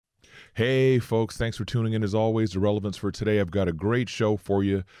Hey, folks, thanks for tuning in. As always, the relevance for today, I've got a great show for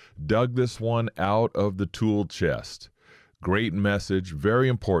you. Dug this one out of the tool chest. Great message, very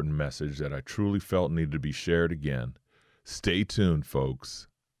important message that I truly felt needed to be shared again. Stay tuned, folks.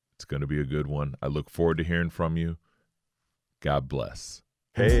 It's going to be a good one. I look forward to hearing from you. God bless.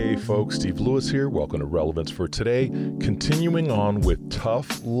 Hey, folks, Steve Lewis here. Welcome to Relevance for Today. Continuing on with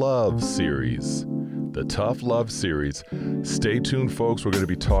Tough Love series. The Tough Love series. Stay tuned, folks. We're going to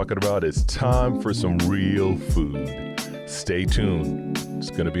be talking about it's time for some real food. Stay tuned. It's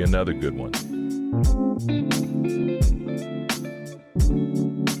going to be another good one.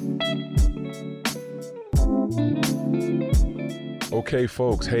 Okay,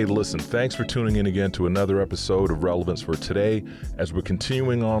 folks. Hey, listen, thanks for tuning in again to another episode of Relevance for Today. As we're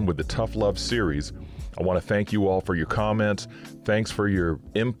continuing on with the Tough Love series, I want to thank you all for your comments. Thanks for your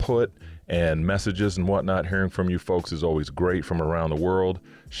input and messages and whatnot. Hearing from you folks is always great from around the world.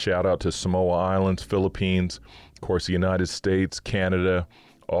 Shout out to Samoa Islands, Philippines, of course, the United States, Canada,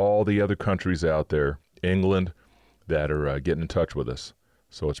 all the other countries out there, England, that are getting in touch with us.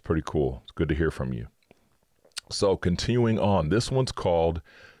 So it's pretty cool. It's good to hear from you. So continuing on, this one's called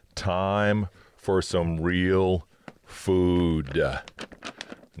Time for Some Real Food.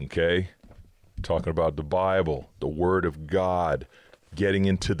 Okay? Talking about the Bible, the Word of God, getting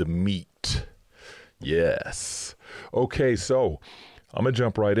into the meat. Yes. Okay, so I'm going to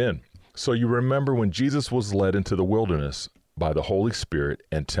jump right in. So you remember when Jesus was led into the wilderness by the Holy Spirit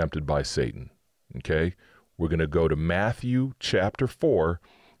and tempted by Satan. Okay? We're going to go to Matthew chapter 4,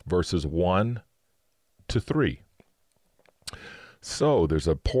 verses 1 to 3. So there's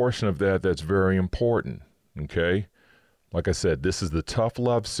a portion of that that's very important. Okay? Like I said, this is the Tough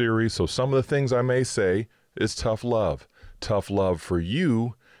Love series, so some of the things I may say is tough love. Tough love for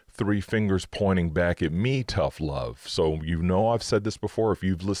you, 3 fingers pointing back at me, tough love. So you know I've said this before. If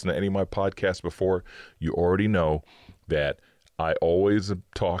you've listened to any of my podcasts before, you already know that I always am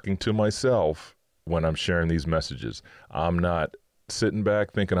talking to myself when I'm sharing these messages. I'm not sitting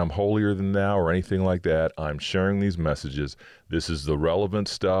back thinking I'm holier than thou or anything like that. I'm sharing these messages. This is the relevant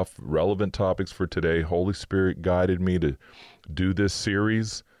stuff, relevant topics for today. Holy Spirit guided me to do this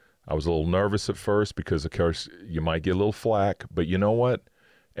series. I was a little nervous at first because, of course, you might get a little flack. But you know what?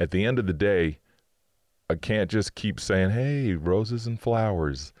 At the end of the day, I can't just keep saying, hey, roses and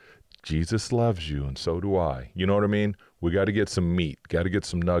flowers. Jesus loves you, and so do I. You know what I mean? We got to get some meat, got to get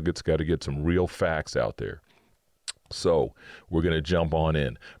some nuggets, got to get some real facts out there. So we're going to jump on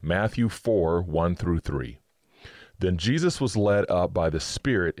in. Matthew 4, 1 through 3. Then Jesus was led up by the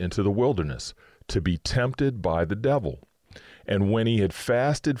Spirit into the wilderness to be tempted by the devil. And when he had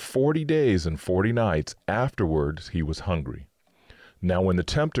fasted 40 days and 40 nights, afterwards he was hungry. Now when the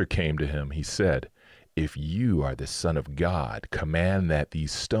tempter came to him, he said, if you are the Son of God, command that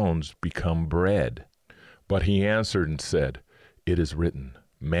these stones become bread. But he answered and said, it is written,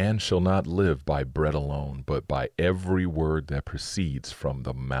 man shall not live by bread alone, but by every word that proceeds from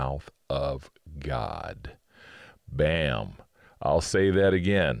the mouth of God. Bam. I'll say that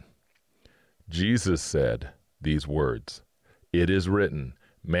again. Jesus said these words. It is written,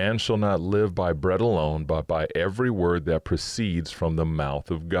 man shall not live by bread alone, but by every word that proceeds from the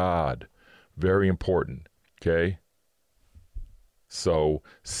mouth of God. Very important, okay? So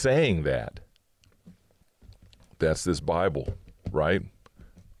saying that, that's this Bible, right?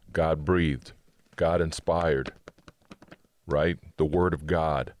 God breathed, God inspired, right? The Word of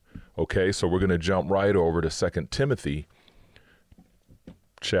God. Okay, so we're going to jump right over to 2 Timothy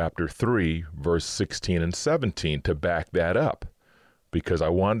chapter 3, verse 16 and 17 to back that up, because I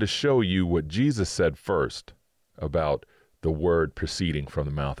wanted to show you what Jesus said first about the Word proceeding from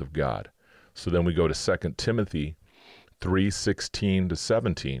the mouth of God. So then we go to 2 Timothy 3, 16 to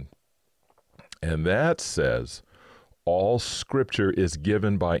 17, and that says, all Scripture is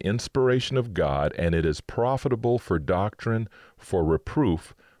given by inspiration of God, and it is profitable for doctrine, for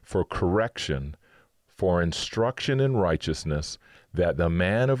reproof, for correction, for instruction in righteousness, that the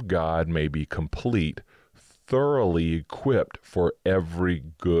man of God may be complete, thoroughly equipped for every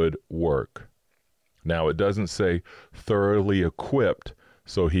good work. Now, it doesn't say thoroughly equipped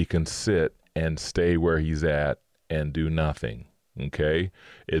so he can sit and stay where he's at and do nothing, okay?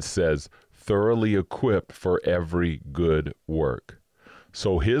 It says thoroughly equipped for every good work.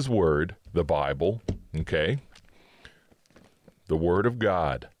 So his word, the Bible, okay, the Word of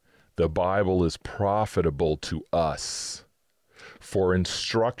God, the Bible is profitable to us for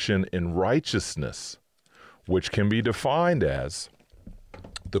instruction in righteousness, which can be defined as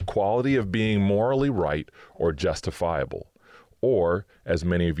the quality of being morally right or justifiable. Or, as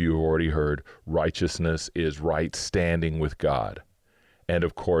many of you have already heard, righteousness is right standing with God. And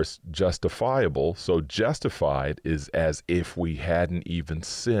of course, justifiable. So justified is as if we hadn't even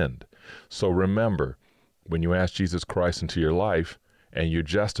sinned. So remember, when you ask Jesus Christ into your life and you're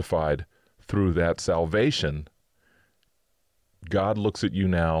justified through that salvation, God looks at you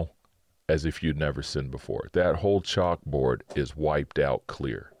now as if you'd never sinned before. That whole chalkboard is wiped out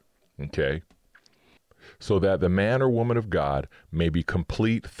clear. Okay? So that the man or woman of God may be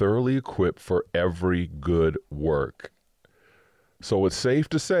complete, thoroughly equipped for every good work. So it's safe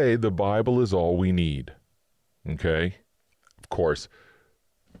to say the Bible is all we need. Okay? Of course,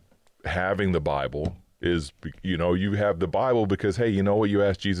 having the Bible is, you have the Bible because, hey, you know what? You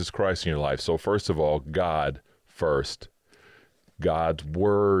asked Jesus Christ in your life. So first of all, God first. God's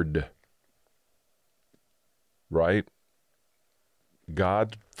Word. Right?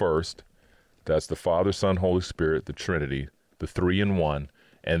 God first. That's the Father, Son, Holy Spirit, the Trinity, the three in one.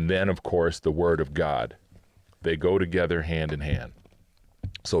 And then, of course, the Word of God. They go together hand in hand.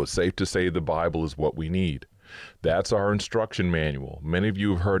 So it's safe to say the Bible is what we need. That's our instruction manual. Many of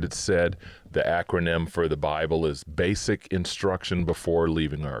you have heard it said the acronym for the Bible is Basic Instruction Before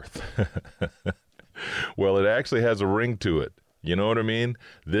Leaving Earth. Well, it actually has a ring to it. You know what I mean?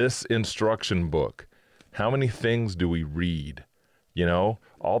 This instruction book. How many things do we read?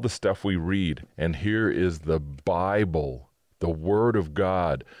 All the stuff we read. And here is the Bible, the Word of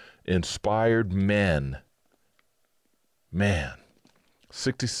God, inspired men. Man,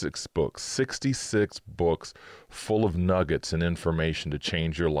 66 books full of nuggets and information to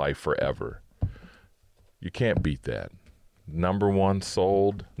change your life forever. You can't beat that. Number one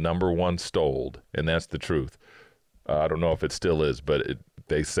sold, number one stoled, and that's the truth. I don't know if it still is, but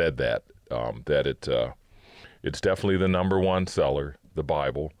they said that it's definitely the number one seller, the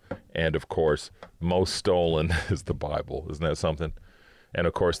Bible, and of course, most stolen is the Bible. Isn't that something? And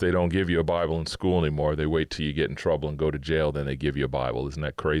of course, they don't give you a Bible in school anymore. They wait till you get in trouble and go to jail, then they give you a Bible. Isn't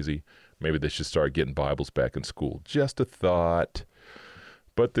that crazy? Maybe they should start getting Bibles back in school. Just a thought.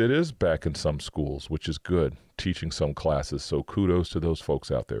 But it is back in some schools, which is good, teaching some classes. So kudos to those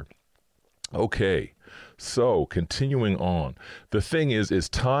folks out there. Okay, so continuing on. The thing is, it's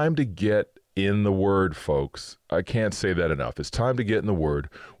time to get in the Word, folks. I can't say that enough. It's time to get in the Word.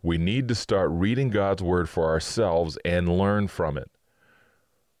 We need to start reading God's Word for ourselves and learn from it.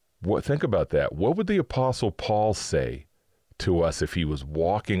 Think about that. What would the Apostle Paul say to us if he was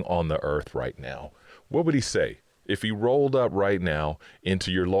walking on the earth right now? What would he say? If he rolled up right now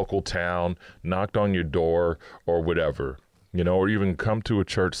into your local town, knocked on your door or whatever, or even come to a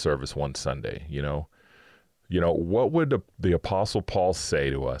church service one Sunday, what would the Apostle Paul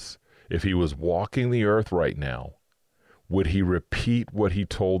say to us if he was walking the earth right now? Would he repeat what he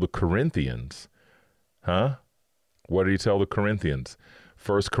told the Corinthians? Huh? What did he tell the Corinthians?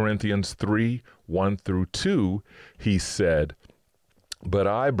 1 Corinthians 3, 1 through 2, he said, "But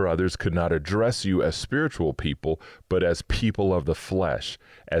I, brothers, could not address you as spiritual people, but as people of the flesh.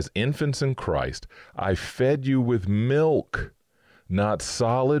 As infants in Christ, I fed you with milk, not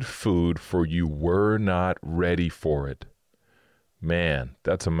solid food, for you were not ready for it." Man,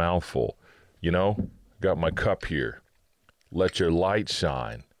 that's a mouthful. Got my cup here. Let your light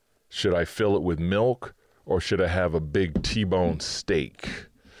shine. Should I fill it with milk or should I have a big T-bone steak?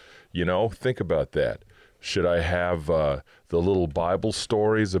 Think about that. Should I have the little Bible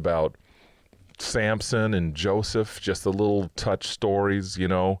stories about Samson and Joseph, just the little touch stories,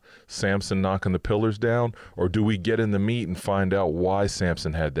 Samson knocking the pillars down? Or do we get in the meat and find out why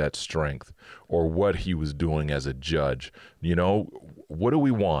Samson had that strength or what he was doing as a judge? What do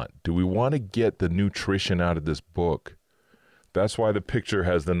we want? Do we want to get the nutrition out of this book? That's why the picture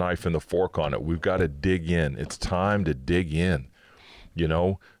has the knife and the fork on it. We've got to dig in. It's time to dig in.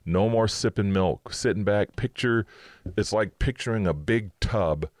 No more sipping milk, sitting back. It's like picturing a big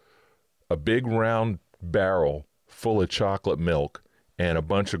tub, a big round barrel full of chocolate milk and a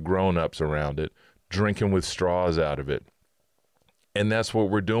bunch of grown-ups around it, drinking with straws out of it. And that's what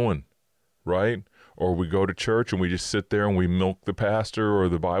we're doing, right? Or we go to church and we just sit there and we milk the pastor or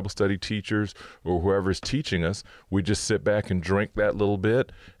the Bible study teachers or whoever's teaching us. We just sit back and drink that little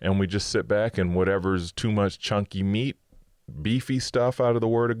bit, and we just sit back and whatever's too much chunky meat, beefy stuff out of the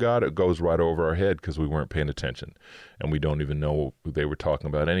Word of God, it goes right over our head because we weren't paying attention and we don't even know who they were talking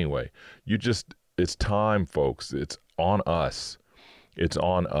about anyway. It's time, folks. It's on us. It's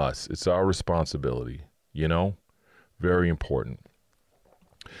on us. It's our responsibility, very important.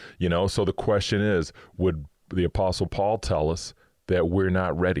 So the question is, would the Apostle Paul tell us that we're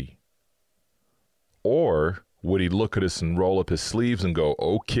not ready? Or Would he look at us and roll up his sleeves and go,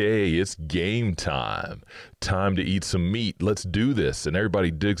 okay, it's game time. Time to eat some meat. Let's do this. And everybody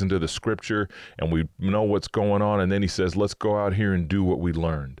digs into the scripture and we know what's going on. And then he says, let's go out here and do what we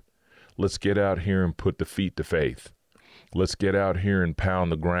learned. Let's get out here and put the feet to faith. Let's get out here and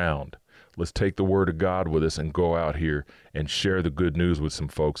pound the ground. Let's take the word of God with us and go out here and share the good news with some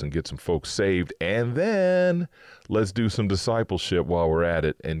folks and get some folks saved. And then let's do some discipleship while we're at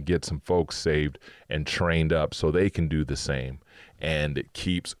it and get some folks saved and trained up so they can do the same. And it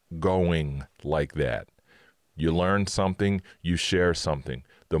keeps going like that. You learn something, you share something.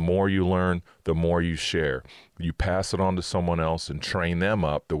 The more you learn, the more you share. You pass it on to someone else and train them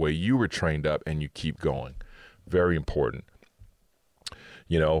up the way you were trained up, and you keep going. Very important.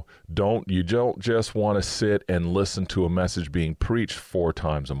 You know, you don't just want to sit and listen to a message being preached 4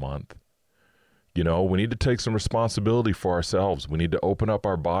 times a month. You know, we need to take some responsibility for ourselves. We need to open up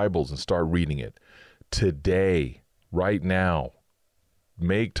our Bibles and start reading it. Today, right now,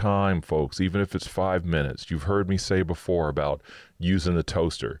 make time, folks, even if it's 5 minutes. You've heard me say before about using the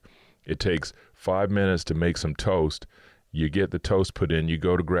toaster. It takes 5 minutes to make some toast. You get the toast put in, you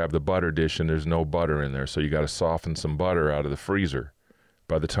go to grab the butter dish, and there's no butter in there, so you got to soften some butter out of the freezer.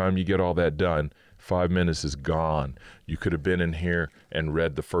 By the time you get all that done, 5 minutes is gone. You could have been in here and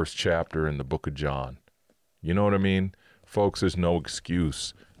read the first chapter in the book of John. You know what I mean? Folks, there's no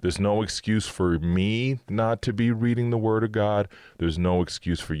excuse. There's no excuse for me not to be reading the Word of God. There's no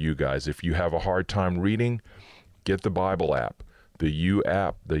excuse for you guys. If you have a hard time reading, get the Bible app. The U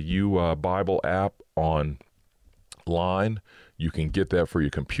Bible app online. You can get that for your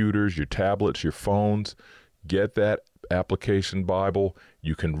computers, your tablets, your phones. Get that application Bible.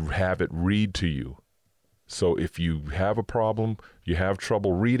 You can have it read to you. So if you have a problem, you have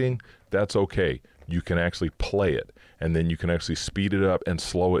trouble reading, that's okay. You can actually play it, and then you can actually speed it up and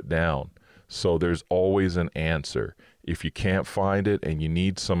slow it down. So there's always an answer. If you can't find it and you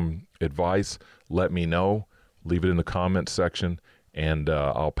need some advice, let me know. Leave it in the comments section, and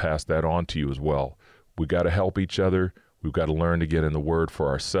I'll pass that on to you as well. We got to help each other. We've got to learn to get in the Word for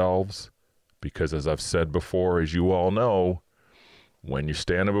ourselves, because as I've said before, as you all know, when you're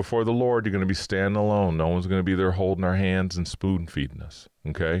standing before the Lord, you're going to be standing alone. No one's going to be there holding our hands and spoon feeding us,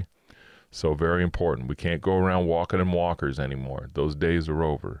 okay? So very important. We can't go around walking in walkers anymore. Those days are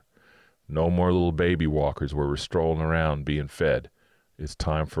over. No more little baby walkers where we're strolling around being fed. It's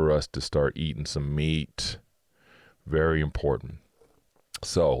time for us to start eating some meat. Very important.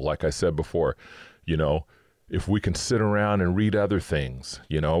 So, like I said before, you know, if we can sit around and read other things,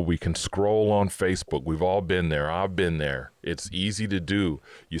 you know, we can scroll on Facebook. We've all been there. I've been there. It's easy to do.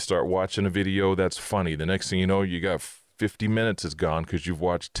 You start watching a video that's funny. The next thing you know, you got 50 minutes is gone because you've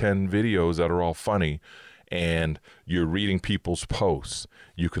watched 10 videos that are all funny, and you're reading people's posts.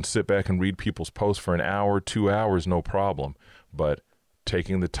 You can sit back and read people's posts for an hour, 2 hours, no problem. But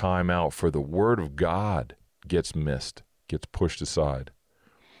taking the time out for the Word of God gets missed, gets pushed aside.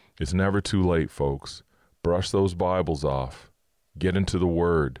 It's never too late, folks. Brush those Bibles off. Get into the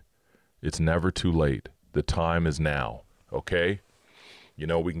Word. It's never too late. The time is now, okay? You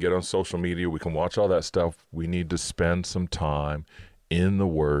know, we can get on social media. We can watch all that stuff. We need to spend some time in the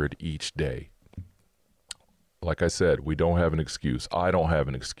Word each day. Like I said, we don't have an excuse. I don't have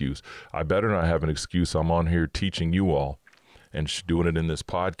an excuse. I better not have an excuse. I'm on here teaching you all and doing it in this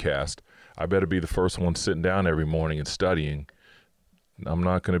podcast. I better be the first one sitting down every morning and studying. I'm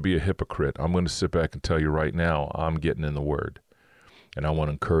not going to be a hypocrite. I'm going to sit back and tell you right now, I'm getting in the Word. And I want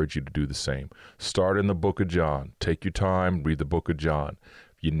to encourage you to do the same. Start in the book of John. Take your time, read the book of John.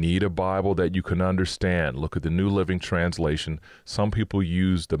 If you need a Bible that you can understand, look at the New Living Translation. Some people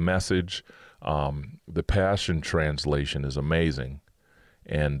use the Message. The Passion Translation is amazing,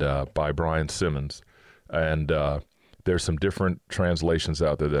 and by Brian Simmons. And there's some different translations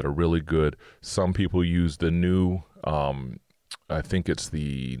out there that are really good. Some people use the new I think it's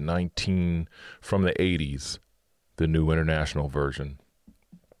the from the 80s, the New International Version,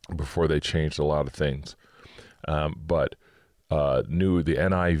 before they changed a lot of things. But the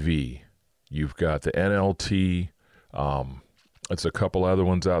NIV, you've got the NLT, it's a couple other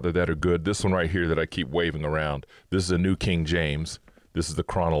ones out there that are good. This one right here that I keep waving around, this is a New King James. This is the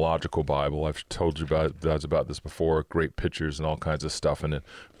chronological Bible. I've told you about this before. Great pictures and all kinds of stuff in it.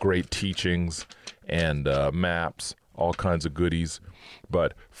 Great teachings and maps. All kinds of goodies,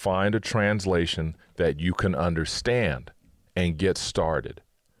 but find a translation that you can understand and get started.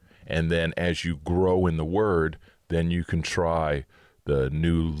 And then as you grow in the Word, then you can try not the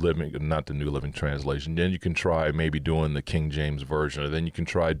New Living Translation, then you can try maybe doing the King James Version, or then you can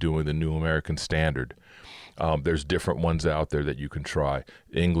try doing the New American Standard. There's different ones out there that you can try.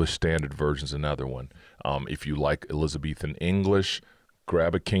 English Standard Version's another one. If you like Elizabethan English,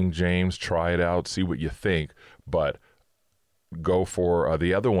 grab a King James, try it out, see what you think. But go for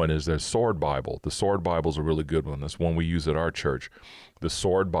the other one is the Sword Bible. The Sword Bible's a really good one. That's one we use at our church. The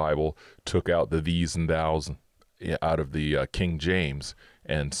Sword Bible took out the these and thous out of the King James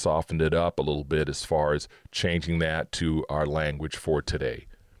and softened it up a little bit as far as changing that to our language for today.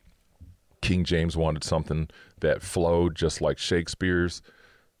 King James wanted something that flowed just like Shakespeare's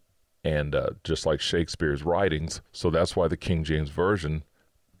and just like Shakespeare's writings. So that's why the King James Version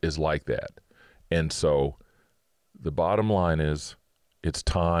is like that. And so the bottom line is it's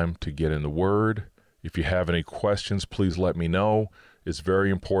time to get in the Word. If you have any questions, please let me know. It's very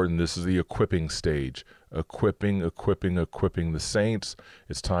important. This is the equipping stage. Equipping the saints.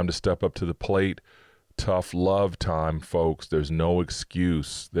 It's time to step up to the plate. Tough love time, folks. There's no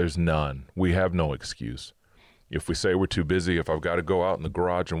excuse. There's none. We have no excuse. If we say we're too busy, if I've got to go out in the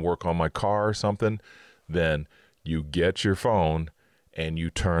garage and work on my car or something, then you get your phone and you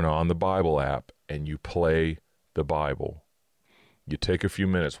turn on the Bible app and you play the Bible. You take a few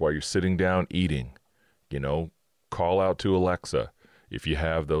minutes while you're sitting down eating, call out to Alexa if you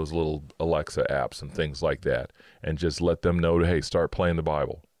have those little Alexa apps and things like that, and just let them know to, hey, start playing the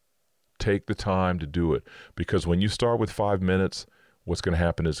Bible. Take the time to do it, because when you start with 5 minutes, what's going to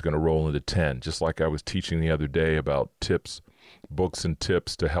happen is it's going to roll into 10, just like I was teaching the other day about tips, books and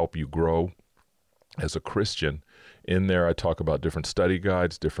tips to help you grow as a Christian. In there, I talk about different study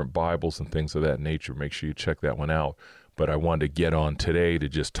guides, different Bibles, and things of that nature. Make sure you check that one out. But I wanted to get on today to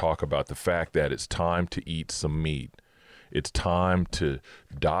just talk about the fact that it's time to eat some meat. It's time to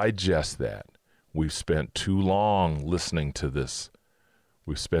digest that. We've spent too long listening to this.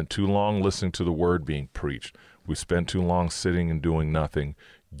 We've spent too long listening to the Word being preached. We've spent too long sitting and doing nothing.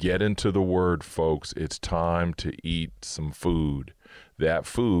 Get into the Word, folks. It's time to eat some food. That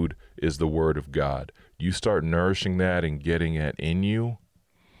food is the Word of God. You start nourishing that and getting it in you,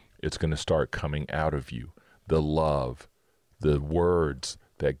 it's going to start coming out of you. The love, the words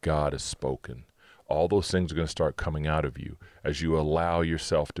that God has spoken, all those things are going to start coming out of you as you allow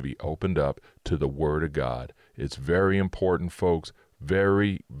yourself to be opened up to the Word of God. It's very important, folks.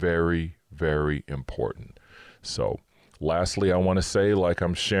 Very, very, very important. So, lastly, I want to say, like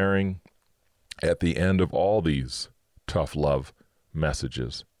I'm sharing at the end of all these tough love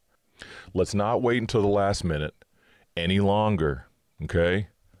messages, let's not wait until the last minute any longer, okay?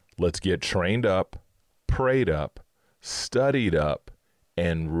 Let's get trained up, prayed up, studied up,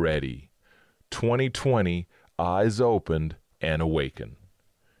 and ready. 2020, eyes opened and awakened.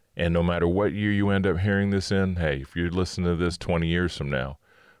 And no matter what year you end up hearing this in, hey, if you're listening to this 20 years from now,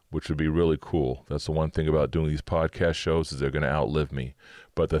 which would be really cool. That's the one thing about doing these podcast shows is they're going to outlive me.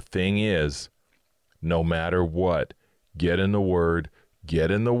 But the thing is, no matter what, get in the Word. Get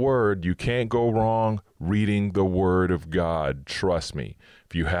in the Word. You can't go wrong reading the Word of God. Trust me.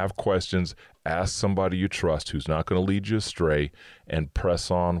 If you have questions, ask somebody you trust who's not going to lead you astray, and press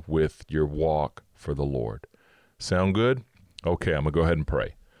on with your walk for the Lord. Sound good? Okay, I'm going to go ahead and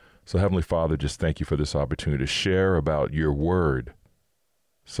pray. So Heavenly Father, just thank you for this opportunity to share about your Word.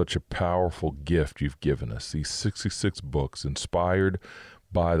 Such a powerful gift you've given us. These 66 books inspired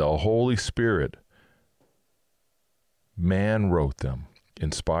by the Holy Spirit. Man wrote them,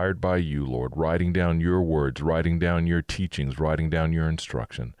 inspired by you, Lord, writing down your words, writing down your teachings, writing down your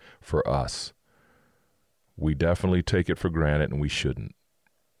instruction for us. We definitely take it for granted, and we shouldn't.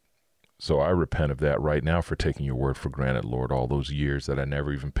 So I repent of that right now for taking your word for granted, Lord, all those years that I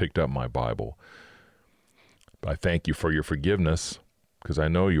never even picked up my Bible. I thank you for your forgiveness, because I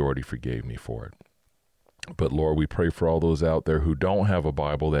know you already forgave me for it. But Lord, we pray for all those out there who don't have a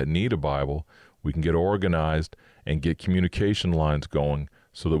Bible, that need a Bible. We can get organized and get communication lines going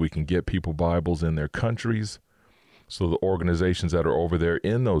so that we can get people Bibles in their countries, so the organizations that are over there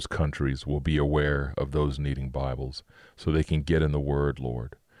in those countries will be aware of those needing Bibles, so they can get in the Word,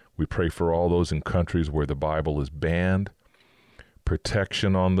 Lord. We pray for all those in countries where the Bible is banned,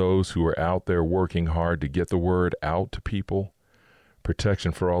 protection on those who are out there working hard to get the Word out to people,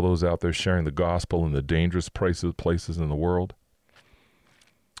 protection for all those out there sharing the gospel in the dangerous places in the world.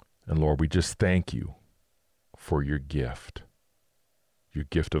 And Lord, we just thank you for your gift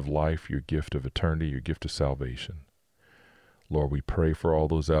of life, your gift of eternity, your gift of salvation. Lord, we pray for all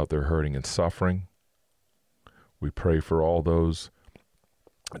those out there hurting and suffering. We pray for all those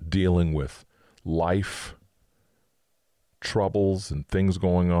dealing with life troubles and things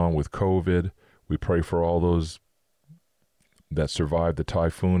going on with COVID. We pray for all those that survived the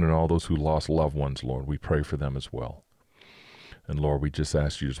typhoon and all those who lost loved ones, Lord. We pray for them as well. And Lord, we just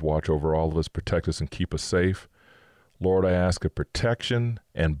ask you to just watch over all of us, protect us, and keep us safe. Lord, I ask a protection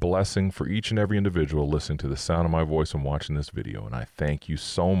and blessing for each and every individual listening to the sound of my voice and watching this video. And I thank you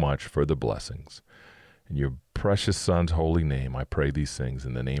so much for the blessings. In your precious Son's holy name, I pray these things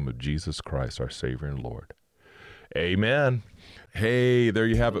in the name of Jesus Christ, our Savior and Lord. Amen. Hey, there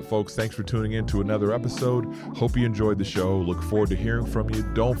you have it, folks. Thanks for tuning in to another episode. Hope you enjoyed the show. Look forward to hearing from you.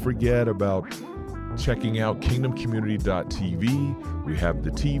 Don't forget about checking out kingdomcommunity.tv. We have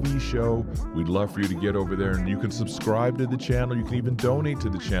the TV show. We'd love for you to get over there, and you can subscribe to the channel. You can even donate to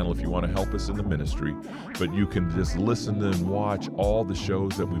the channel if you want to help us in the ministry. But you can just listen and watch all the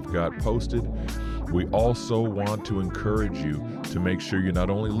shows that we've got posted. We also want to encourage you to make sure you not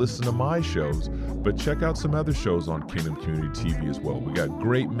only listen to my shows, but check out some other shows on Kingdom Community TV as well. We got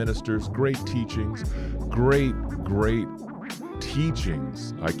great ministers, great teachings, great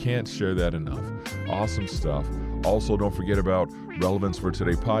teachings. I can't share that enough. Awesome stuff. Also, don't forget about Relevance for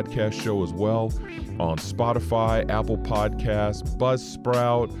Today podcast show as well on Spotify, Apple Podcasts,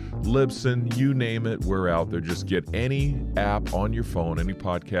 Buzzsprout, Libsyn, you name it, we're out there. Just get any app on your phone, any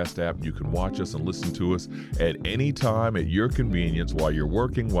podcast app. You can watch us and listen to us at any time at your convenience, while you're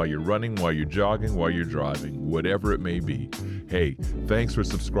working, while you're running, while you're jogging, while you're driving, whatever it may be. Hey, thanks for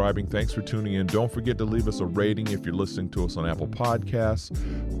subscribing. Thanks for tuning in. Don't forget to leave us a rating if you're listening to us on Apple Podcasts.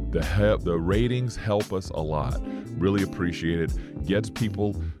 The ratings help us a lot. Really appreciate it. Gets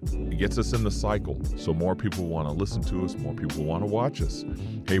us in the cycle. So more people want to listen to us. More people want to watch us.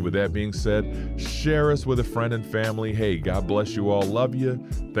 Hey, with that being said, share us with a friend and family. Hey, God bless you all. Love you.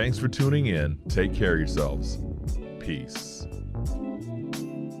 Thanks for tuning in. Take care of yourselves. Peace.